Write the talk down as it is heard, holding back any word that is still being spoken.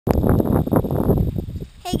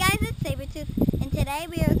and today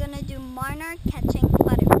we are going to do Monarch catching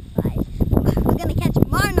butterflies. We're going to catch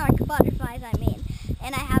Monarch butterflies,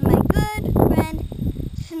 and I have my good friend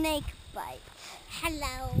Snakebite.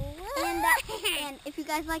 Hello. And if you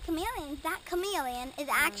guys like chameleons, that chameleon is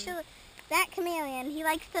actually, he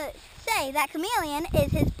likes to say that chameleon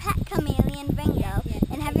is his pet chameleon, Ringo. Yes.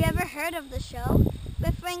 And have you ever heard of the show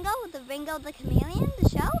with Ringo the chameleon, the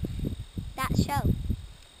show? That show.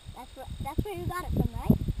 That's where you got it from,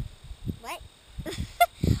 right? What?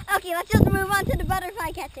 Okay, let's just move on to the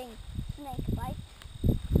butterfly catching. Snakebite.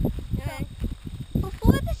 Okay.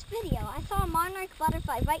 Before this video, I saw a monarch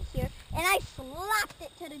butterfly right here, and I slapped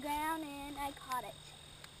it to the ground, and I caught it.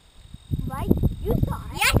 Right? You saw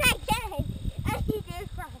it. Yes, I did. I did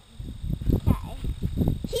something. Okay.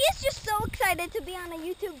 He is just so excited to be on a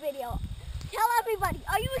YouTube video. Tell everybody,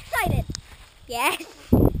 are you excited? Yes.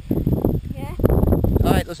 Yeah.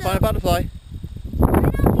 Alright, let's find a butterfly. Why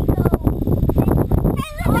don't we go?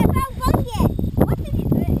 Hey, look, I found fungus. What did you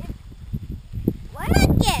do? What?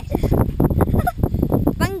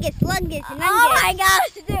 Fungus, lungus, and Oh my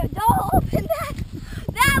gosh, dude, don't open that.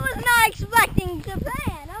 That was not expecting to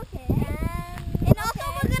plan. Okay. And also,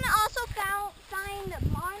 we're going to also find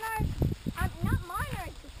monarch, not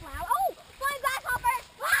monarch, the flower. Oh, flying grasshoppers.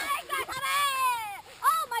 Flying grasshoppers.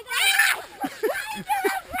 Oh my gosh. Why do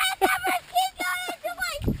the grasshoppers keep going into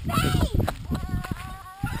my face?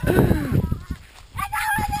 It's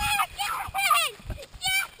over there. Get it.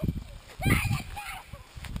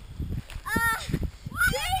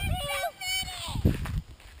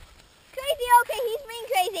 Crazy, okay, he's being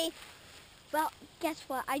crazy. Well, guess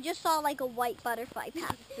what? I just saw like a white butterfly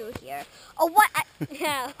pass through here. A what?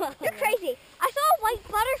 Yeah. You're crazy. I saw a white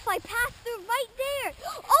butterfly pass through right there.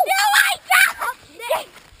 Oh no, I got it!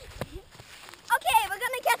 Okay, we're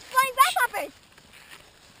gonna catch flying grasshoppers.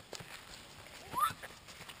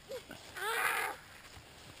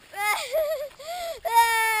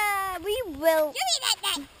 We will. Give me that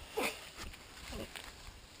net.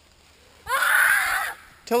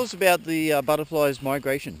 Tell us about the butterfly's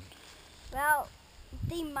migration. Well,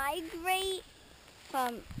 they migrate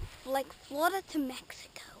from like Florida to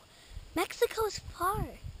Mexico. Mexico is far.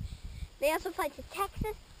 They also fly to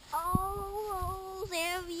Texas, all those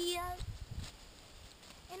areas.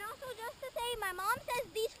 And also just to say, my mom says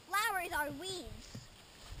these flowers are weeds.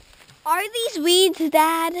 Are these weeds,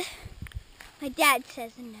 Dad? My dad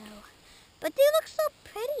says no. But they look so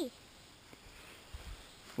pretty.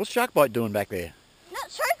 What's Sharkbite doing back there? Not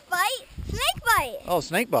shark bite, snake bite. Oh,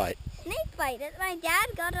 Snakebite. Snake bite. My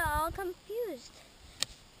dad got it all confused.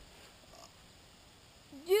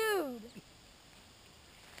 Dude,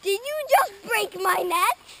 did you just break my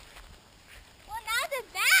net? Well, not the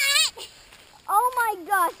bat. Oh my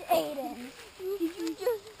gosh, Aiden. Did you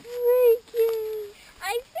just break it?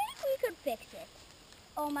 I think we could fix it.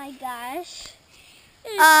 Oh my gosh.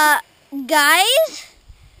 Guys,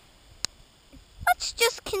 let's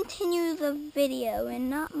just continue the video and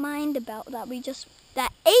not mind about that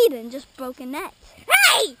that Aiden just broke a net.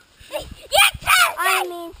 Hey! You're too I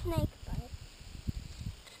mean snake bite.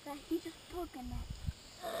 That he just broke a net.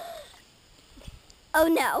 Oh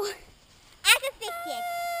no. I can fix it.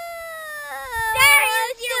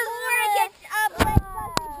 Darius, you wore against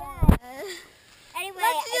Anyway,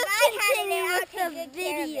 let's if just I had continue it, I'll with take the good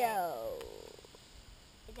care of it. video.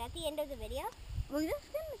 Is that the end of the video? We're just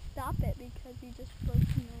gonna stop it because we just broke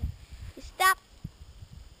the net. Stop.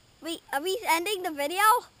 Wait, are we ending the video?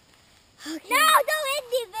 Okay. No, don't end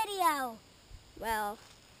the video. Well.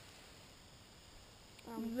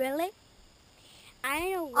 Really? I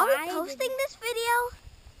don't know Are why. we posting this video?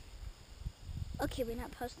 Okay, we're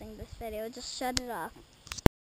not posting this video. Just shut it off.